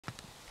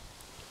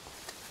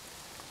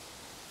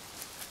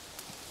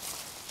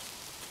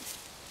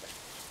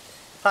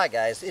Hi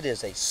guys, it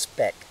is a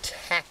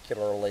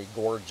spectacularly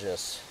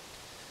gorgeous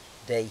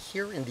day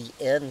here in the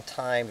end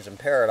times in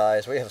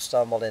paradise. We have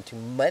stumbled into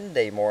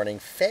Monday morning,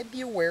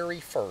 February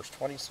 1st,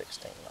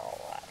 2016.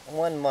 Alright,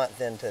 1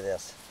 month into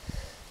this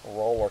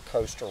roller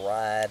coaster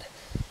ride,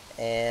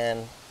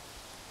 and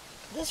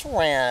this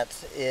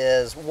rant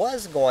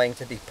was going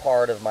to be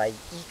part of my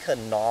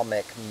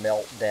economic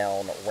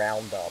meltdown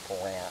roundup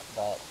rant,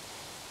 but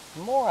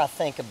the more I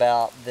think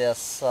about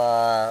this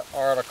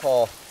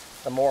article,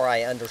 the more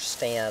I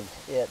understand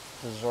it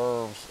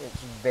deserves its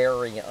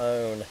very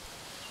own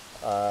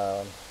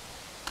rant.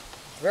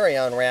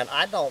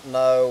 I don't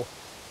know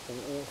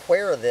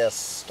where this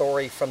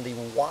story from the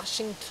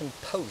Washington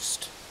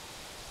Post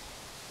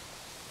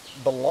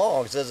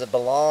belongs. Does it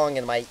belong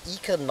in my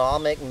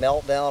economic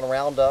meltdown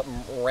roundup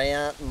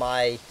rant,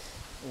 my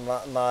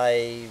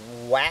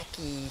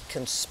wacky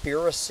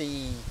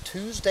conspiracy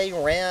Tuesday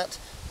rant,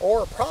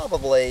 or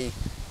probably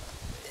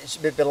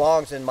it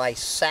belongs in my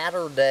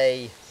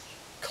Saturday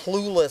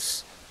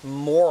clueless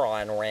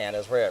moron rant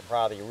is where it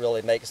probably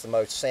really makes the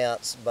most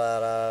sense,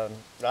 but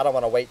I don't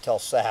want to wait till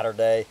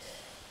Saturday,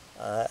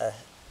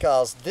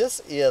 because this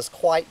is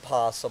quite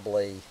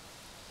possibly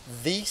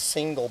the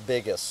single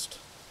biggest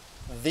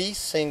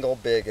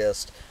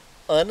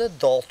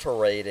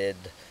unadulterated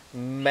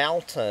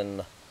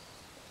mountain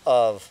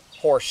of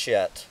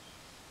horseshit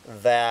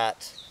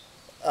that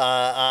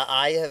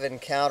I have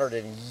encountered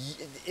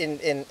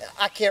in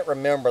I can't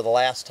remember the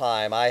last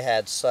time I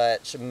had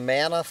such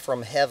manna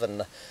from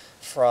heaven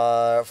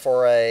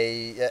for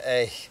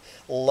a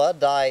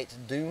Luddite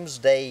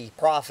doomsday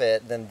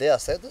prophet than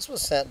this. This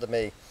was sent to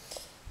me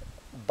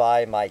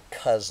by my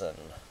cousin,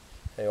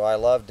 who I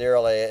love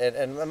dearly,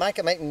 and I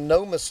can make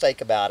no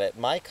mistake about it.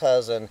 My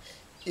cousin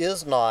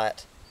is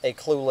not a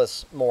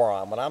clueless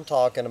moron. When I'm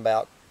talking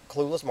about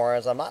clueless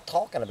morons, I'm not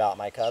talking about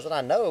my cousin.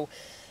 I know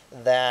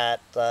that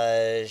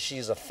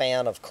she's a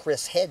fan of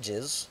Chris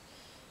Hedges,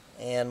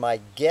 and my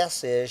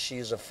guess is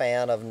she's a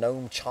fan of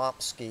Noam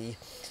Chomsky.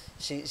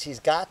 She's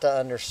got to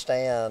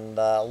understand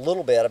a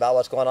little bit about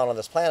what's going on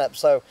this planet.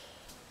 So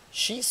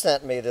she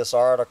sent me this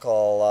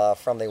article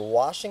from the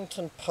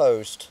Washington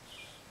Post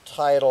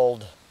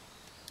titled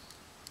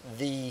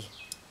 "The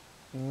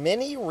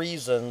Many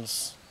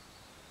Reasons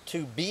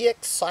to be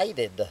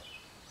Excited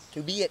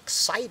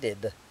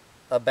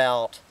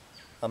About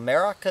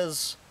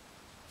America's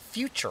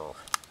Future."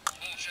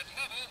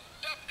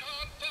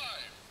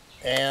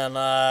 And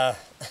I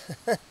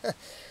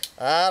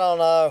don't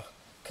know,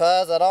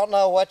 cuz I don't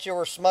know what you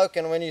were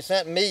smoking when you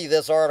sent me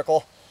this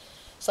article.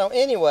 So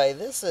anyway,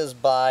 this is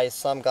by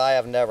some guy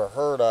I've never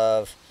heard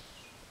of.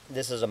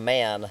 This is a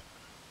man,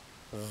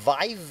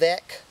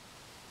 Vivek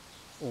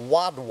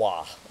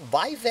Wadhwa.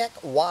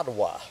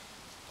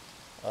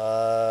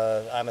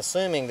 I'm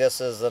assuming this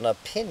is an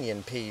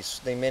opinion piece,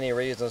 the many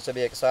reasons to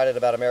be excited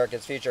about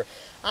America's future.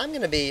 I'm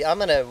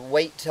gonna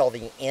wait till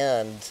the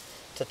end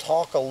to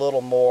talk a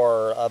little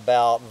more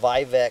about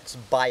Vivek's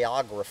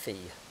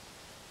biography,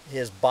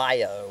 his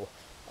bio.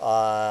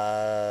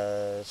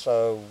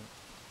 So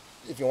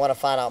if you want to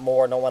find out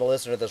more and don't want to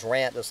listen to this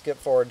rant, just skip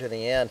forward to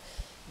the end.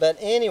 But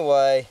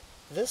anyway,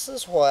 this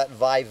is what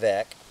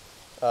Vivek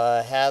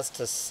has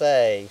to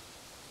say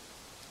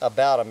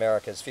about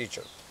America's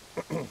future.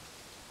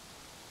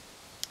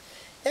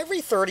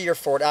 Every 30 or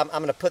 40, I'm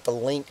going to put the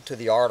link to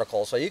the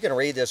article so you can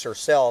read this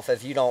yourself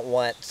if you don't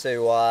want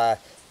to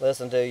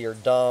listen to your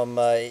dumb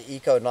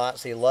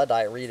eco-Nazi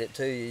Luddite read it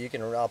to you.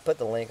 I'll put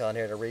the link on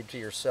here to read to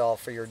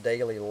yourself for your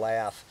daily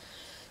laugh.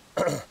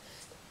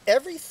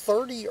 Every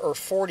 30 or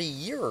 40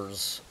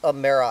 years,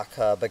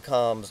 America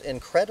becomes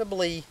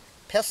incredibly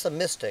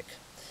pessimistic.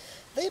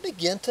 They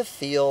begin to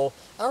feel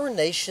our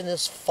nation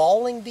is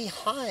falling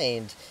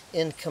behind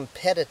in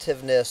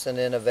competitiveness and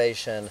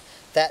innovation,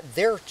 that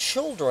their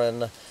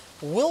children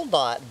will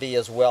not be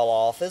as well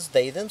off as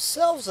they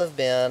themselves have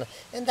been,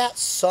 and that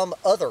some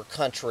other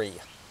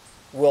country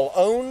will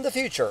own the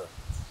future.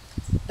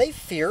 They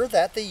fear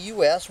that the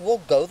U.S.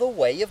 will go the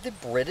way of the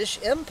British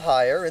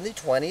Empire in the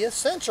 20th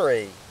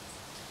century.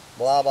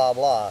 Blah, blah,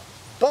 blah.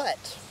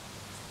 But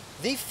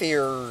the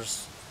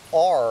fears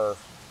are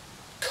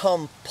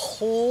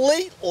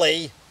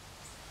completely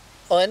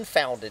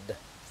unfounded.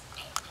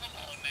 Oh, come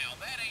on now.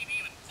 That ain't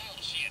even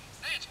bullshit.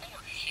 That's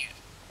horseshit.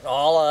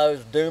 All of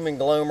those doom and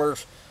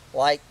gloomers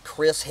like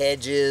Chris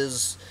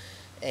Hedges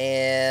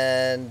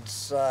and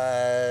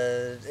Noam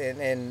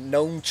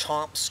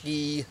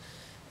Chomsky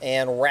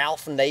and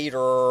Ralph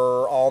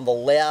Nader on the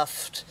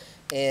left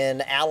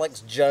and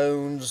Alex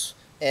Jones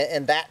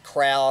and that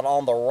crowd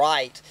on the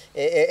right.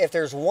 If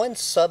there's one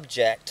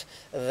subject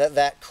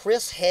that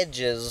Chris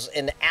Hedges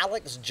and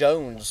Alex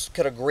Jones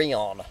could agree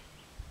on,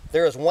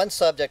 there is one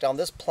subject on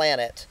this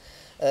planet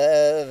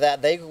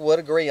that they would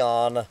agree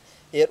on,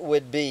 it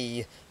would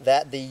be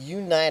that the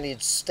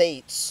United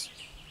States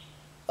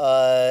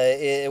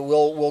it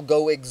will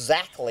go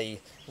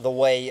exactly the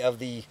way of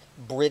the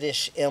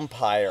British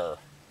Empire.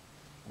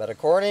 But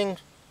according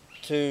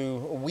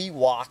to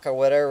Weewalk, or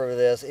whatever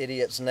this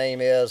idiot's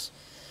name is,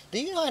 the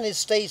United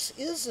States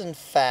is in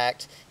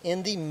fact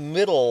in the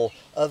middle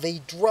of a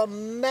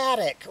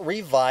dramatic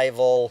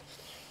revival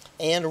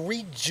and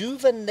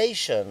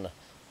rejuvenation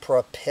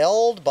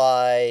propelled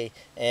by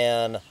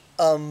an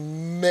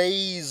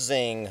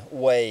amazing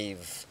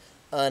wave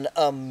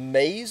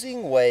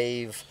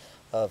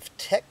of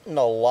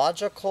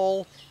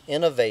technological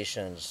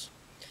innovations.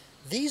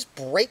 These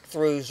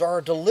breakthroughs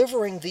are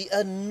delivering the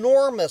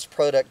enormous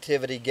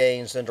productivity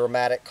gains and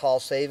dramatic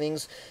cost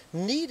savings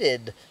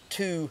needed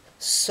to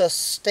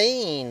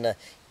sustain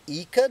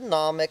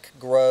economic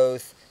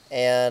growth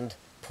and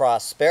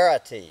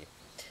prosperity.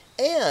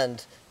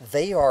 And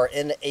they are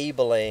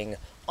enabling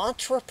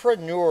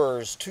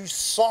entrepreneurs to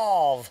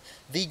solve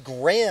the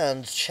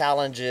grand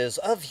challenges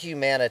of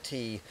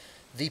humanity,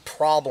 the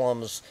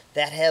problems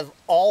that have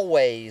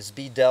always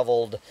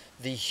bedeviled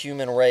the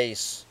human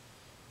race: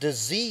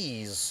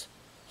 disease,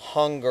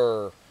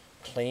 hunger,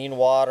 clean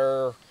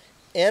water,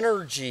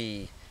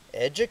 energy,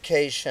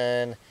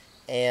 education,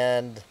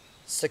 and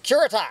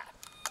security.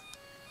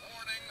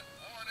 Warning,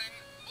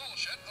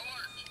 bullshit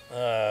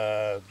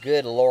alert.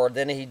 Good Lord.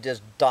 Then he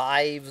just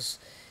dives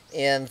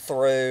in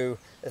through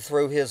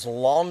his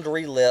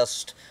laundry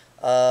list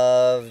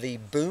of the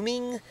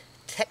booming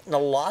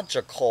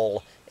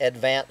technological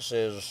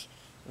advances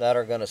that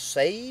are going to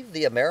save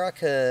the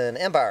American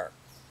empire.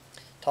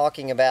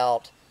 Talking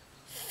about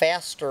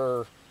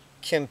faster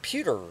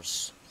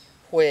computers,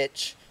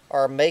 which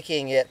are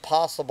making it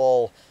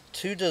possible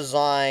to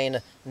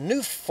design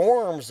new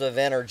forms of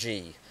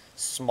energy,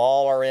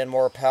 smaller and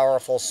more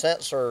powerful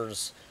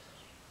sensors,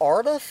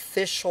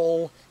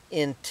 artificial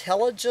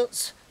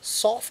intelligence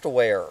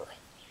software,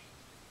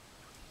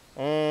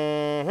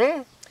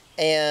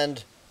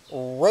 and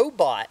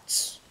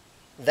robots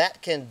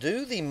that can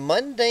do the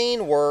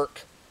mundane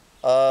work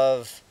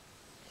of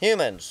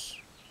humans.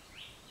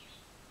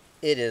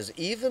 It is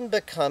even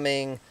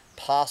becoming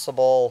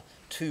possible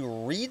to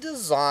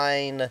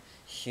redesign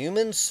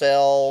human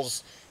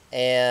cells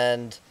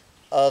and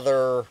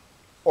other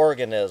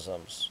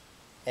organisms.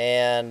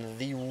 And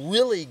the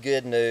really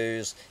good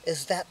news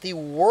is that the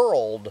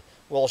world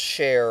will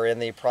share in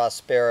the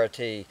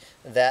prosperity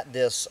that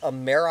this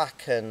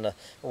American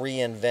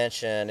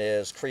reinvention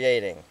is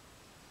creating.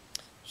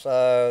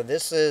 So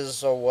this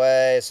is a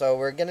way, so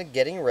we're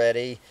getting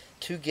ready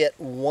to get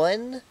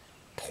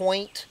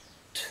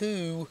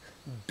 1.2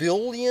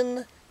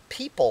 billion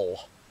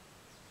people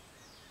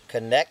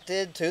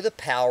connected to the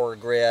power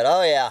grid.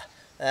 Oh yeah,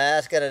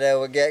 that's going to do.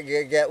 We'll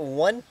get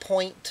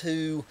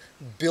 1.2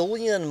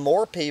 billion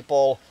more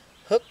people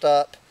hooked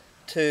up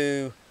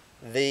to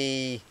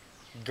the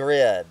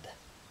grid.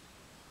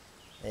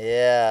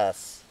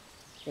 Yes.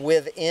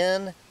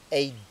 Within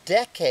a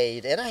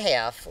decade and a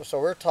half, so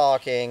we're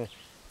talking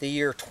the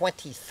year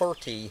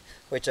 2030,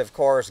 which of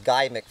course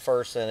Guy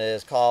McPherson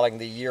is calling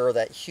the year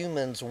that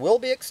humans will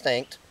be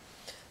extinct.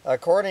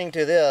 According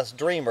to this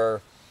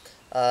dreamer,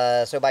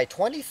 so by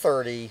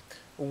 2030,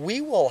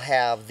 we will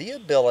have the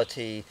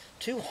ability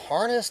to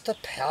harness the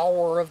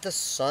power of the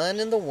sun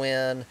and the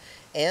wind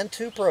and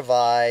to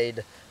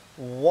provide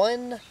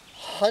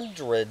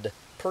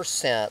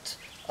 100%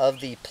 of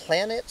the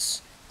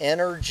planet's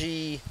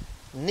energy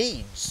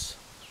needs.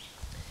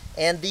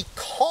 And the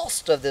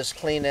cost of this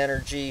clean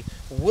energy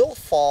will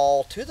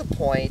fall to the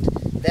point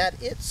that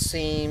it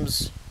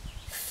seems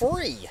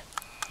free.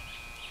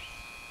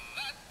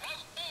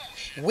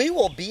 We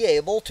will be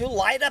able to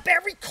light up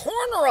every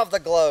corner of the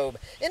globe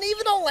and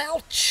even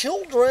allow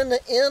children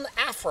in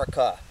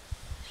Africa.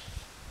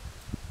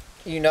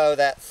 You know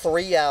that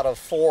 3 out of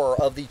 4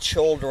 of the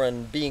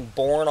children being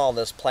born on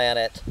this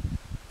planet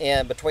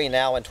and between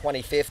now and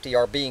 2050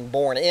 are being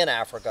born in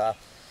Africa.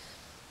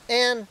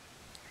 And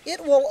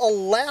it will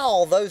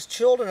allow those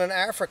children in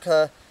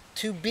Africa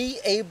to be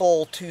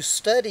able to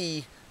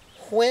study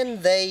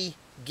when they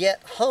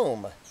get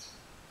home,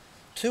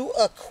 to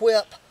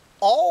equip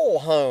all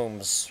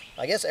homes,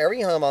 I guess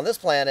every home on this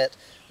planet,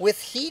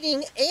 with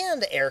heating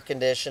and air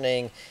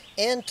conditioning,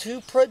 and to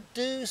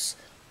produce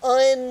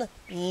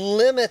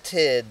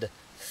unlimited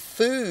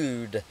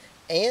food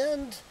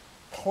and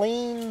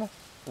clean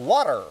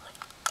water.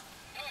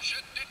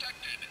 Bullshit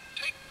detected.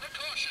 Take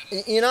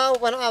precaution. You know,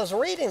 when I was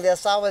reading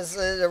this, I was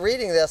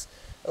reading this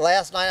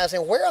last night, I was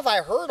saying, where have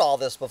I heard all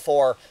this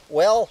before?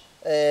 Well,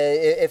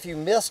 if you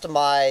missed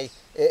my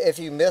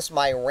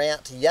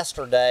rant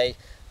yesterday,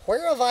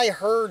 where have I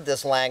heard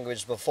this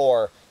language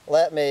before?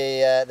 Let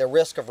me, the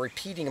risk of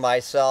repeating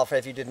myself,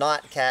 if you did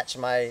not catch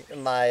my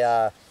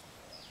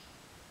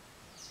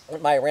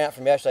rant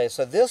from yesterday.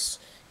 So this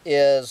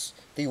is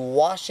the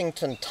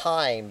Washington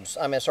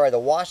the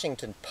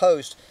Washington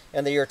Post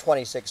in the year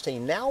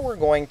 2016. Now we're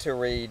going to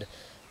read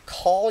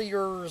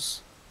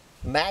Collier's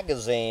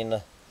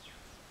Magazine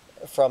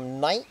from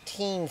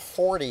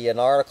 1940, an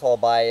article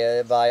by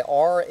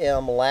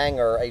R.M.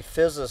 Langer, a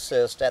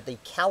physicist at the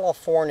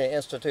California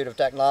Institute of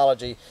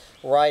Technology,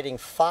 writing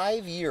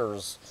 5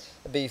 years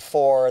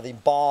before the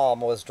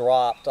bomb was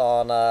dropped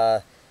on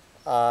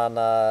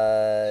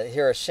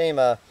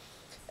Hiroshima.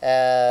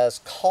 as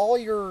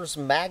Collier's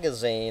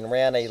magazine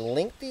ran a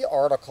lengthy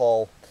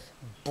article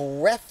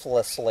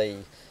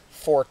breathlessly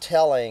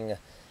foretelling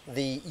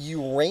the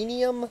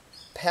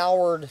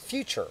uranium-powered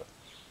future.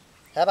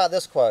 How about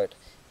this quote?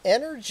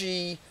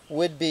 "Energy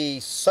would be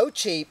so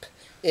cheap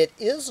it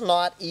is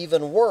not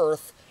even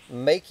worth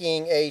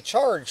making a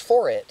charge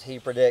for it," he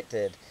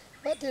predicted.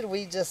 What did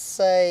we just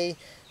say?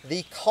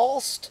 The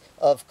cost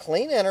of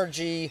clean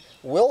energy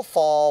will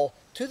fall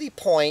to the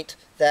point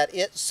that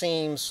it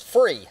seems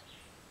free.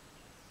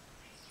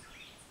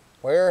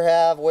 Where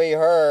have we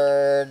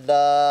heard?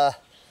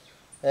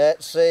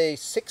 Let's see,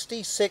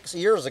 66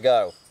 years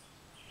ago.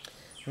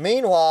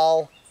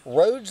 Meanwhile,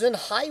 roads and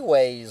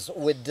highways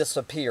would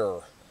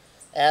disappear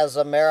as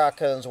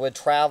Americans would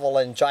travel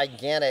in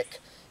gigantic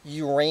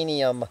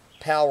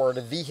uranium-powered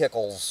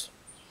vehicles.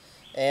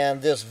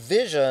 And this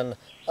vision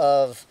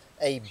of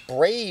a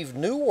brave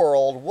new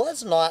world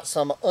was not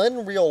some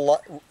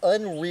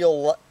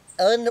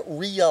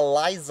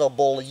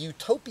unrealizable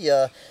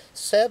utopia,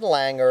 said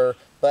Langer,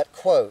 but,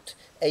 quote,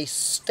 "a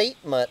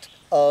statement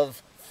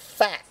of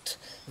fact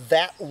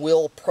that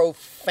will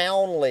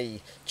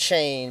profoundly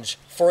change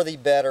for the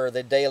better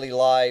the daily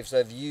lives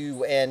of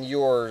you and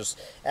yours,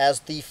 as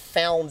the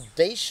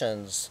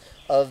foundations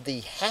of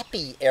the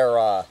happy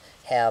era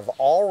have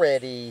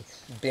already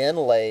been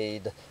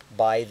laid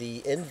by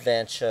the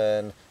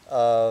invention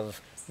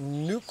of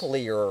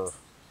nuclear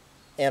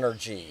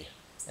energy."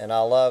 And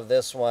I love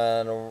this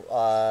one.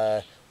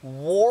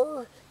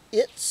 War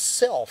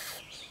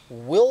itself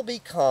will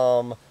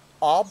become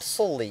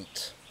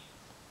obsolete.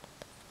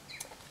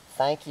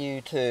 Thank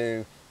you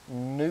to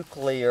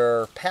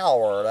nuclear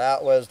power.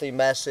 That was the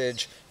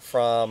message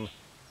from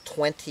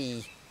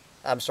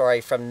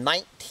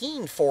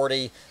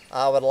 1940.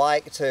 I would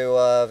like to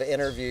have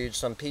interviewed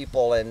some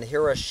people in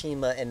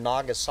Hiroshima and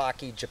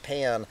Nagasaki,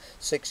 Japan,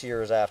 6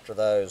 years after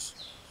those.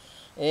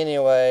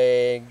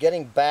 Anyway,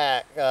 getting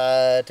back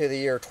to the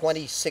year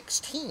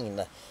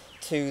 2016,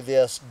 to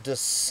this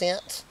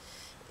descent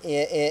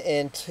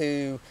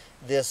into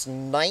this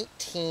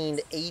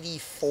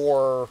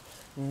 1984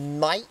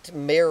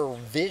 nightmare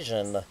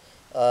vision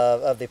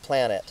of the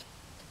planet.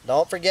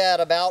 Don't forget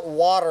about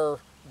water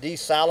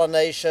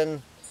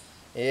desalination.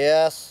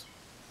 Yes,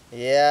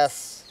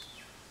 yes.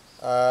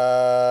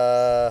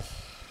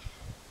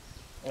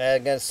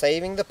 Again,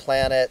 saving the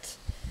planet.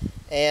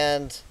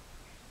 And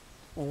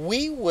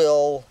we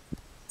will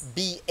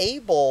be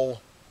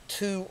able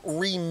to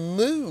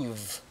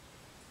remove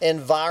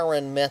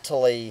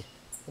environmentally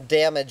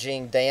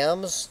damaging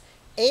dams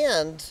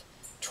and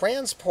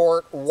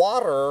transport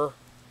water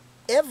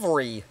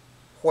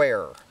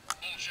everywhere.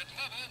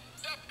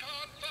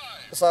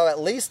 So at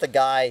least the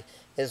guy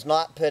is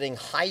not putting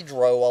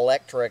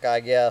hydroelectric, I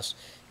guess,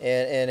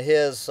 in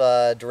his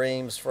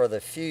dreams for the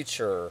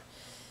future.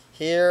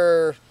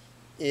 Here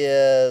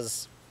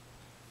is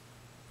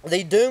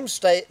the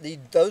doomsday.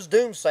 Those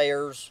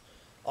doomsayers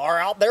are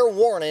out there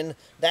warning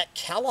that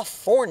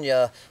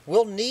California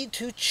will need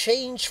to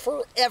change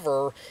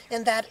forever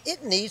and that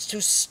it needs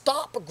to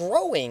stop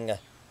growing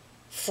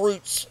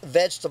fruits,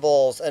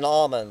 vegetables, and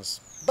almonds.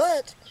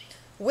 But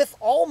with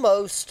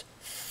almost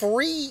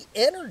free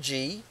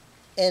energy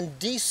and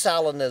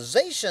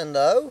desalination,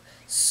 though,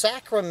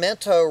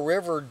 Sacramento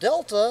River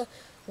Delta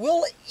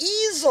will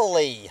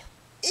easily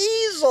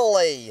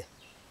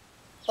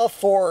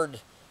afford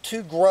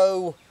to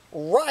grow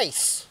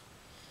rice.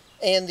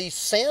 And the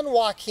San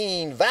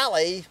Joaquin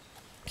Valley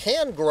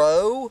can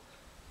grow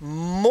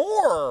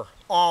more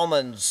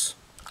almonds.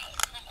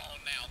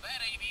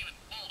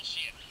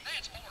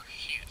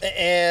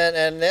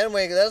 And then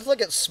let's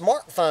look at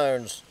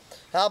smartphones.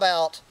 How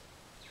about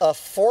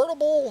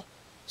affordable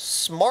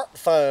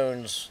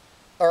smartphones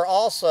are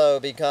also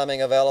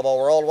becoming available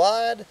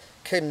worldwide,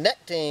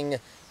 connecting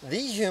the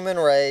human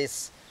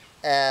race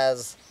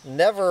as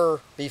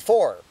never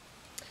before.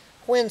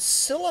 When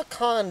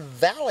Silicon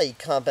Valley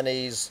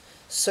companies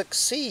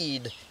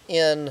succeed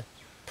in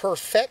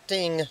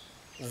perfecting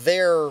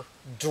their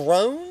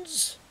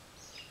drones,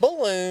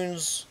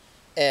 balloons,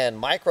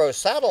 and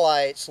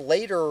microsatellites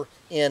later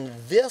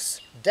in this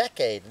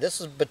decade,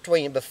 this is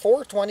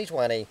before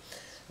 2020,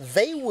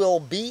 they will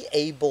be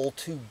able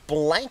to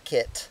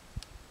blanket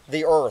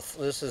the Earth.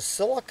 This is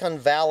Silicon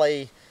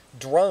Valley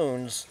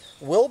drones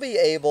will be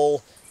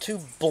able to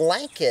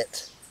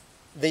blanket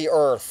the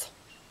Earth,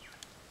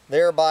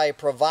 thereby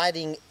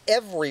providing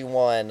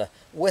everyone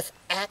with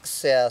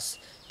access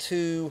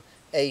to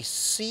a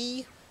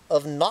sea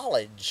of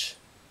knowledge.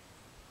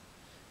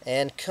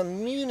 And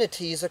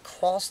communities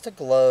across the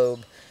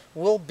globe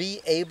will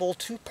be able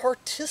to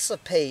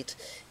participate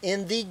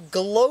in the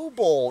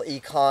global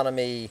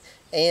economy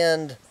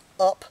and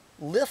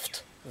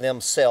uplift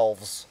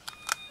themselves.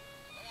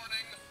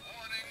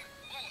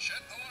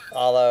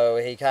 Although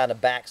he kind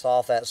of backs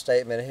off that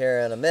statement here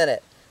in a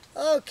minute.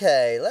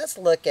 Okay, let's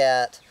look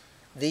at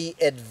the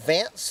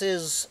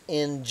advances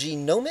in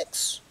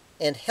genomics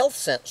and health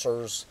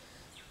sensors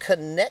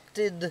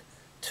connected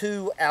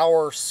to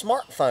our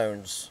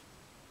smartphones.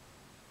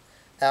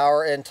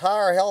 Our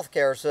entire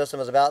healthcare system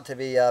is about to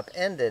be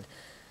upended.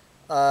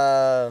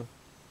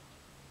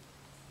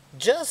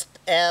 Just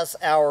as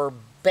our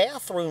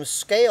bathroom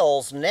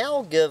scales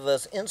now give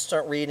us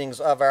instant readings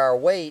of our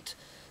weight,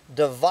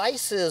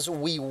 devices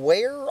we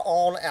wear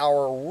on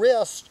our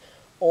wrist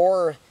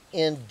or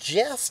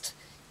ingest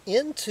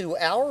into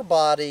our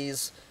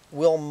bodies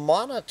will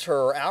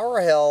monitor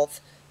our health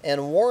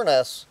and warn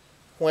us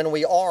when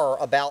we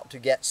are about to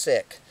get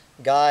sick.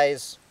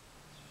 Guys,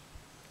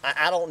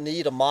 I don't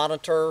need a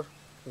monitor.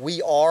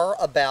 We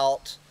are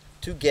about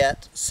to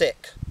get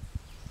sick.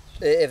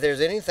 If there's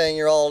anything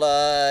your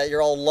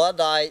old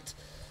Luddite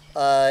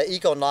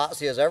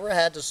eco-Nazi has ever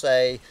had to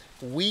say,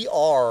 we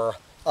are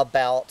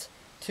about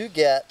to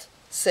get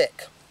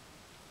sick.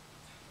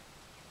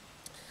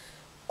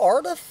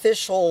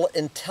 Artificial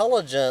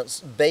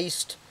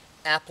intelligence-based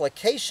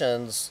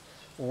applications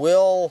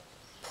will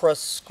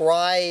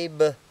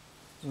prescribe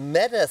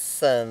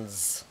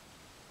medicines.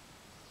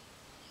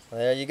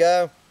 There you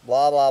go.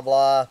 Blah, blah,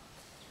 blah.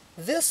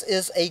 This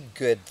is a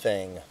good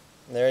thing.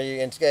 There you,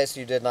 in case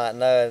you did not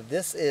know,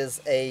 this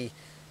is a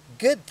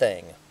good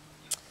thing.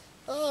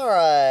 All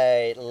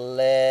right,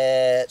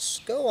 let's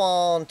go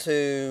on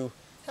to,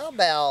 how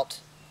about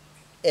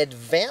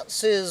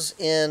advances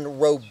in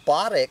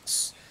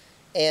robotics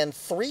and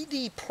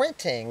 3D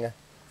printing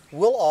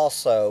will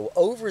also,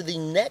 over the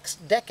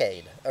next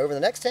decade, over the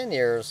next 10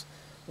 years,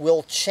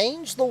 will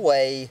change the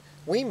way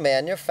we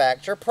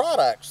manufacture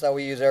products that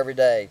we use every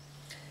day.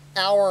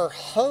 Our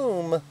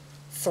home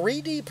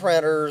 3D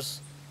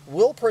printers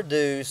will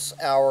produce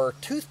our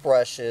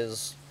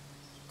toothbrushes,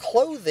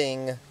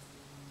 clothing,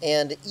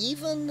 and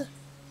even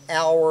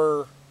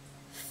our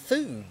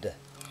food. That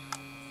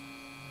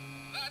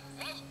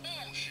was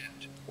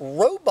bullshit.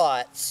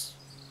 Robots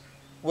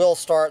will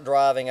start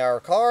driving our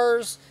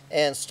cars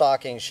and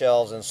stocking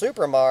shelves in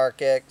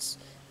supermarkets,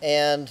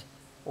 and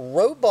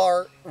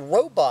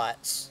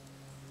robots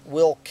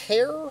will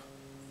care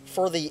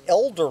for the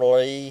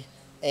elderly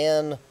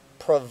and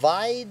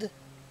provide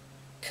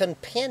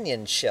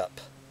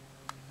companionship.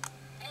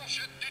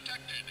 Bullshit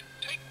detected.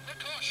 Take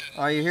precaution.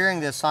 Are you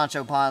hearing this,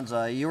 Sancho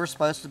Panza? You were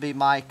supposed to be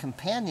my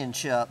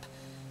companionship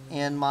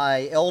in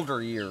my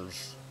elder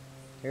years.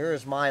 Here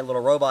is my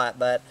little robot,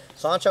 but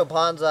Sancho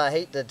Panza, I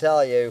hate to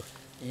tell you,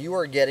 you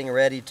are getting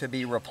ready to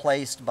be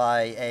replaced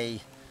by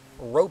a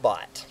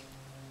robot.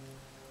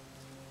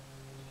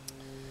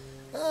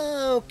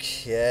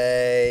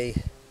 Okay.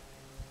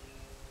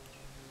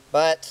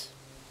 But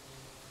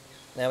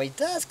now he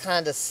does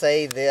kind of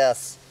say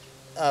this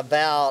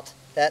about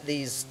that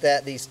these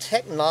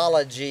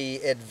technology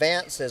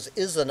advances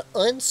is an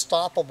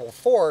unstoppable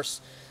force,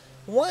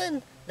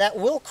 one that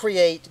will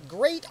create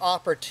great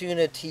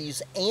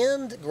opportunities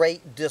and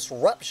great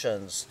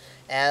disruptions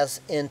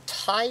as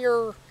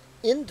entire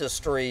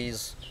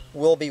industries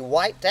will be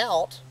wiped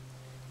out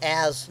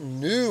as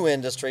new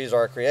industries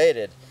are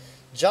created.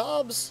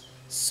 Jobs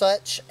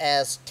such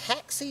as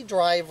taxi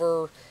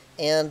driver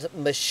and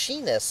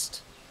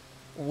machinist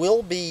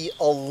will be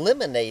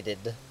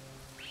eliminated,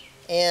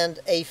 and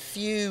a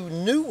few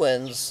new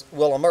ones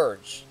will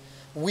emerge.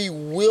 We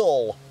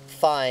will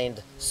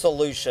find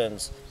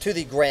solutions to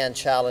the grand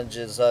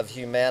challenges of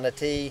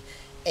humanity,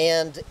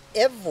 and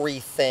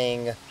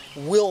everything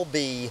will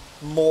be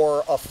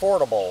more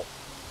affordable.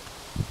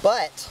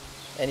 But,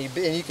 and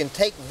you can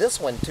take this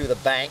one to the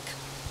bank,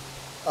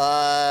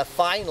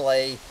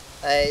 finally,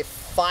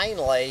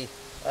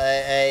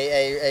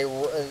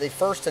 the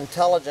first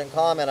intelligent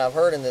comment I've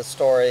heard in this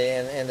story,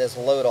 in this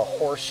load of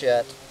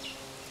horseshit.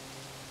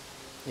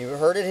 You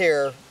heard it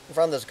here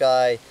from this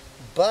guy,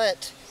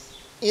 but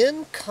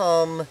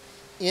income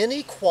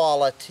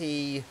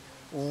inequality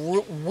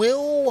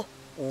will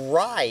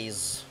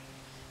rise.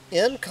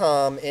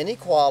 Income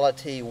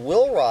inequality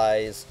will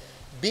rise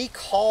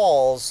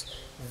because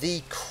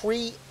the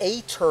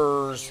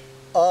creators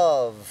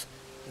of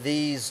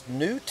these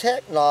new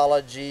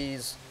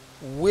technologies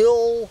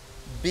will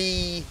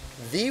be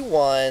the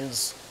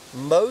ones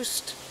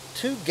most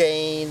to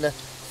gain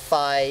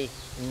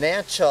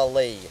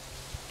financially.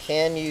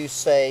 Can you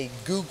say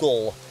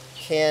Google?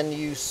 Can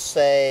you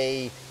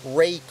say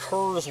Ray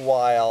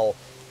Kurzweil?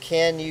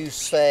 Can you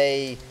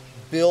say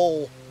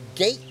Bill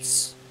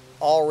Gates,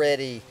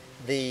 already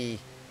the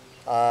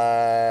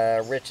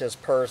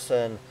richest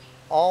person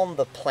on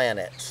the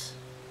planet?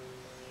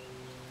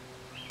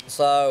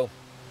 So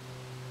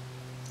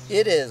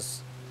it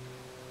is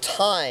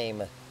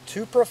time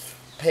to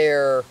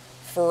prepare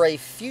for a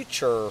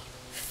future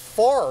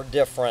far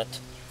different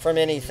from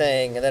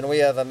anything than we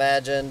have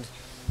imagined.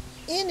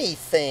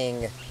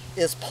 Anything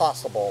is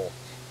possible,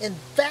 and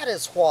that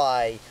is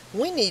why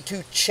we need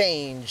to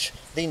change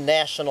the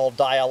national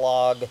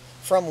dialogue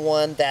from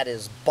one that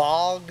is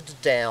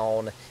bogged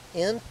down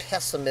in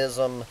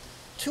pessimism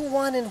to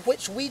one in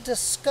which we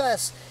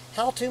discuss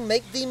how to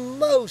make the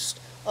most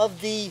of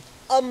the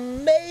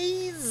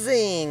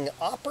amazing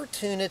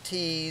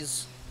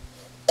opportunities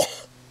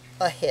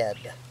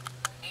ahead.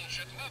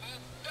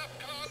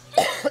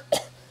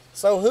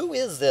 So who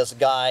is this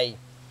guy?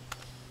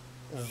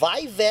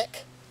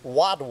 Vivek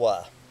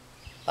Wadwa.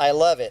 I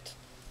love it.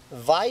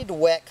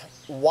 Vidwek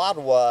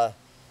Wadwa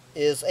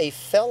is a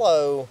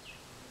fellow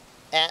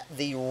at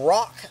the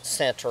Rock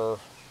Center.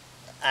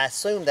 I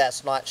assume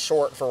that's not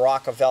short for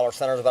Rockefeller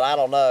Centers, but I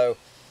don't know.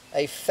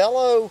 A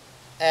fellow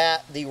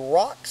at the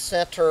Rock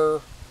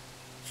Center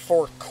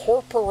for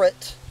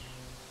Corporate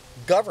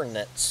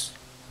Governance.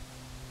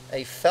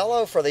 A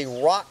fellow for the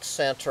Rock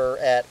Center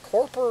at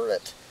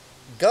Corporate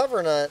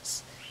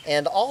Governance,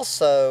 and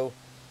also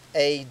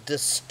a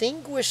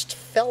distinguished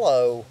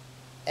fellow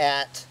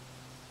at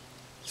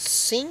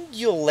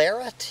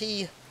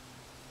Singularity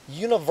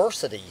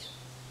University.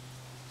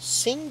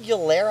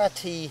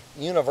 Singularity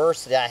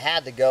University. I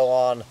had to go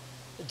on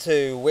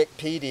to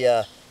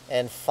Wikipedia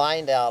and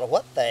find out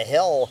what the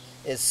hell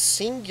is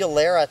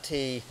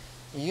Singularity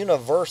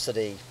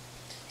University.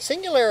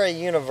 Singularity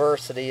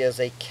University is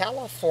a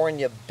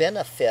California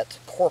benefit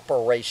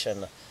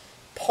corporation,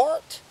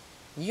 part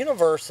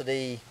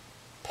university,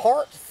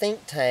 part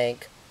think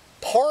tank,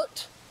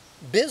 part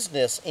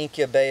business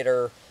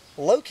incubator,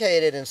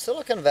 located in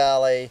Silicon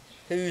Valley,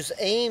 whose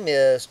aim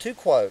is to,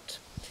 quote,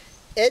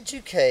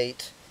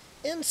 educate,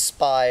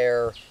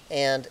 inspire,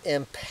 and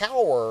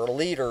empower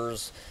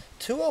leaders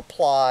to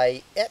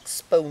apply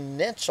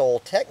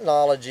exponential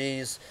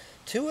technologies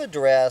to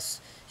address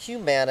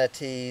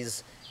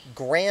humanity's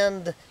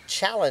grand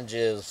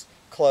challenges,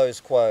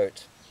 close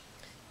quote.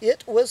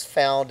 It was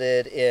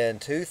founded in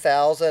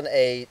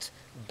 2008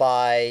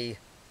 by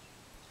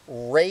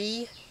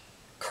Ray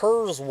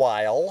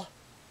Kurzweil,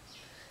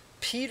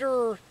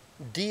 Peter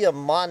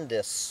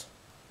Diamandis,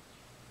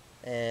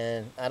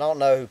 and I don't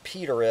know who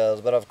Peter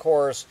is, but of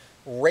course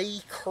Ray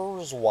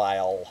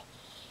Kurzweil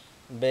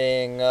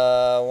being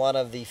one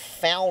of the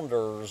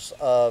founders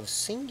of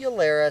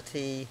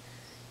Singularity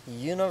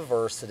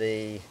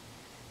University.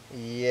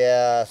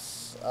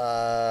 Yes,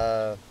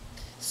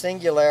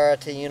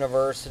 Singularity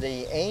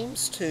University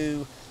aims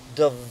to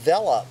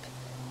develop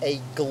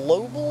a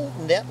global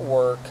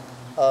network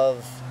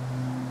of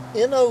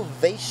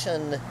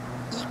innovation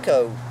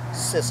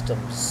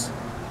ecosystems.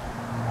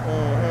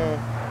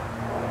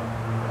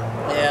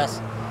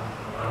 Yes,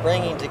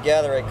 bringing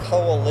together a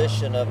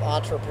coalition of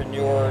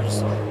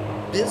entrepreneurs,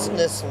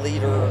 business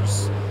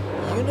leaders,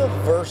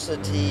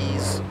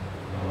 universities,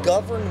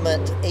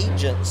 government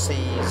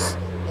agencies,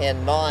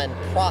 and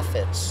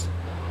non-profits.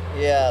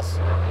 Yes,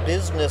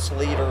 business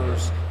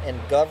leaders and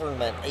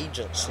government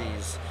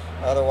agencies,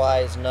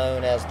 otherwise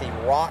known as the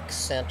Rock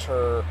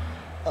Center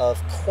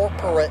of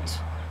Corporate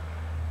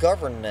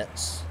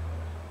Governance.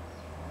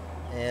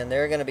 And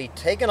they're going to be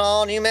taking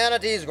on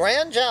humanity's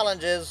grand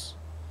challenges,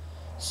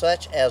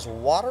 such as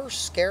water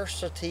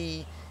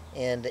scarcity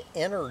and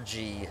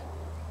energy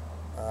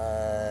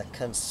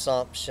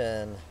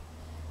consumption.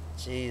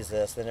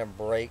 Jesus, then it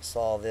breaks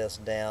all this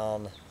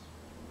down.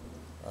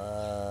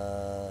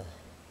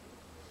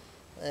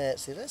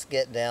 Let's see, let's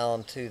get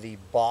down to the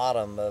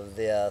bottom of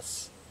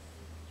this.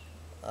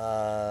 Who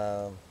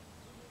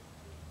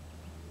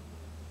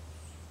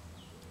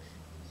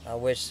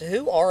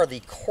are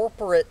the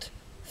corporate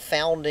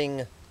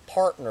founding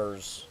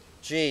partners?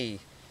 Gee,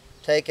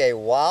 take a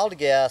wild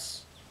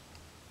guess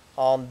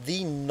on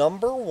the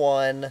number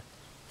one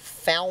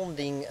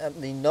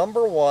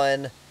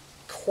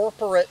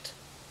corporate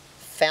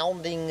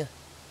founding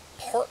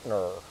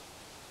partner.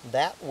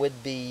 That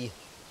would be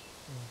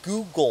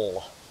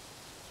Google.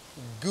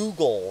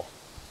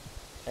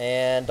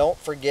 And don't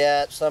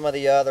forget some of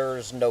the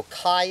others.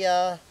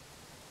 Nokia.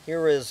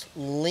 Here is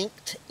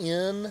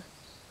LinkedIn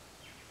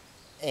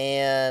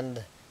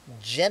and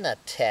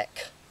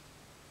Genentech,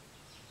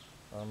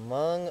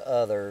 among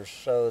others.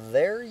 So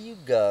there you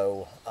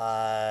go.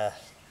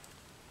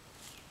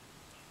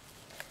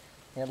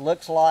 It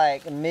looks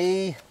like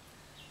me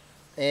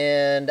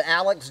and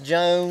Alex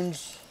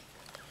Jones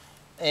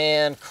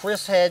and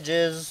Chris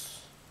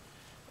Hedges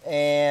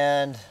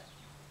and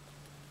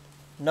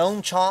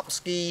Noam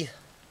Chomsky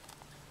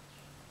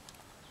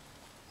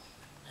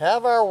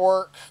have our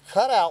work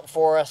cut out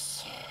for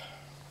us.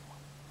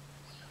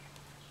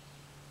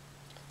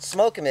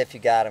 Smoke 'em if you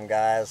got 'em,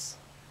 guys.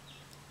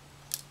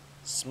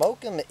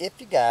 Smoke 'em if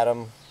you got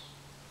 'em.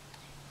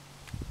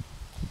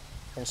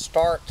 And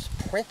start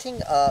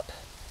printing up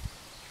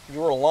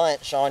your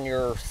lunch on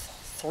your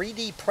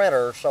 3D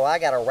printer. So I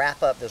got to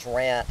wrap up this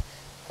rant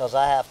because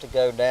I have to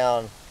go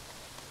down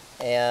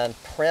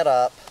and print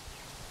up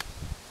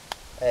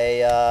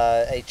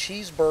a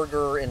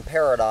cheeseburger in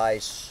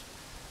paradise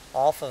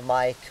off of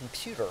my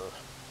computer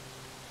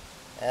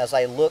as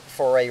I look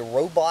for a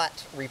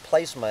robot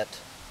replacement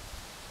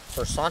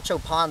for Sancho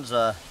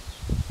Panza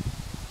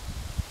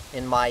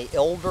in my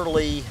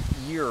elderly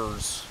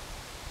years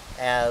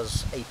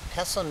as a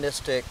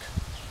pessimistic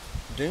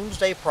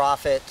doomsday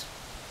prophet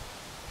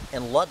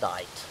and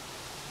Luddite.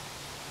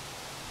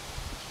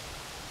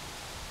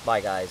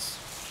 Bye, guys.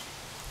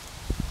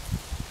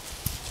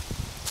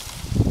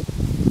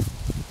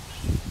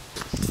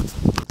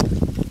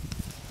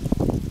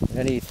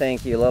 What do you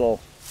think, you little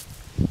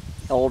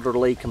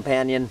elderly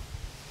companion?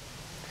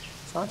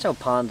 Sancho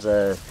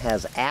Panza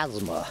has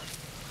asthma.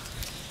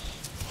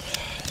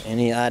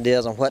 Any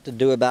ideas on what to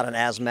do about an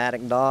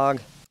asthmatic dog?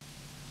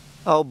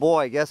 Oh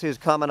boy, guess who's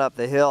coming up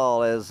the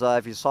hill is,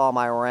 if you saw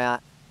my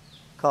rant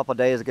a couple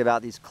days ago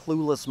about these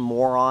clueless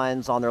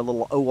morons on their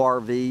little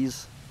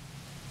ORVs.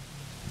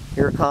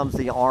 Here comes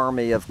the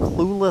army of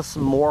clueless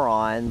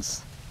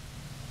morons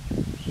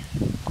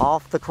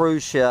off the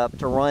cruise ship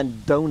to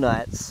run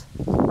donuts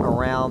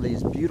around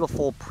these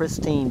beautiful,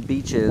 pristine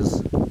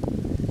beaches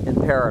in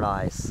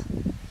paradise.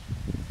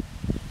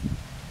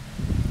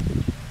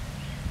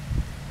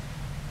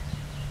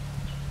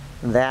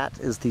 That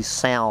is the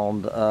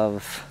sound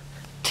of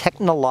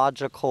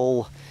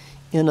technological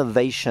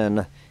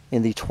innovation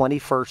in the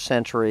 21st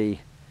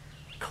century.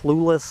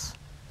 Clueless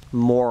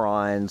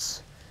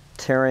morons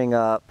tearing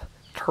up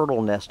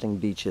turtle nesting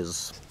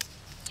beaches.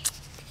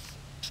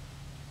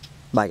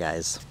 Bye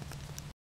guys.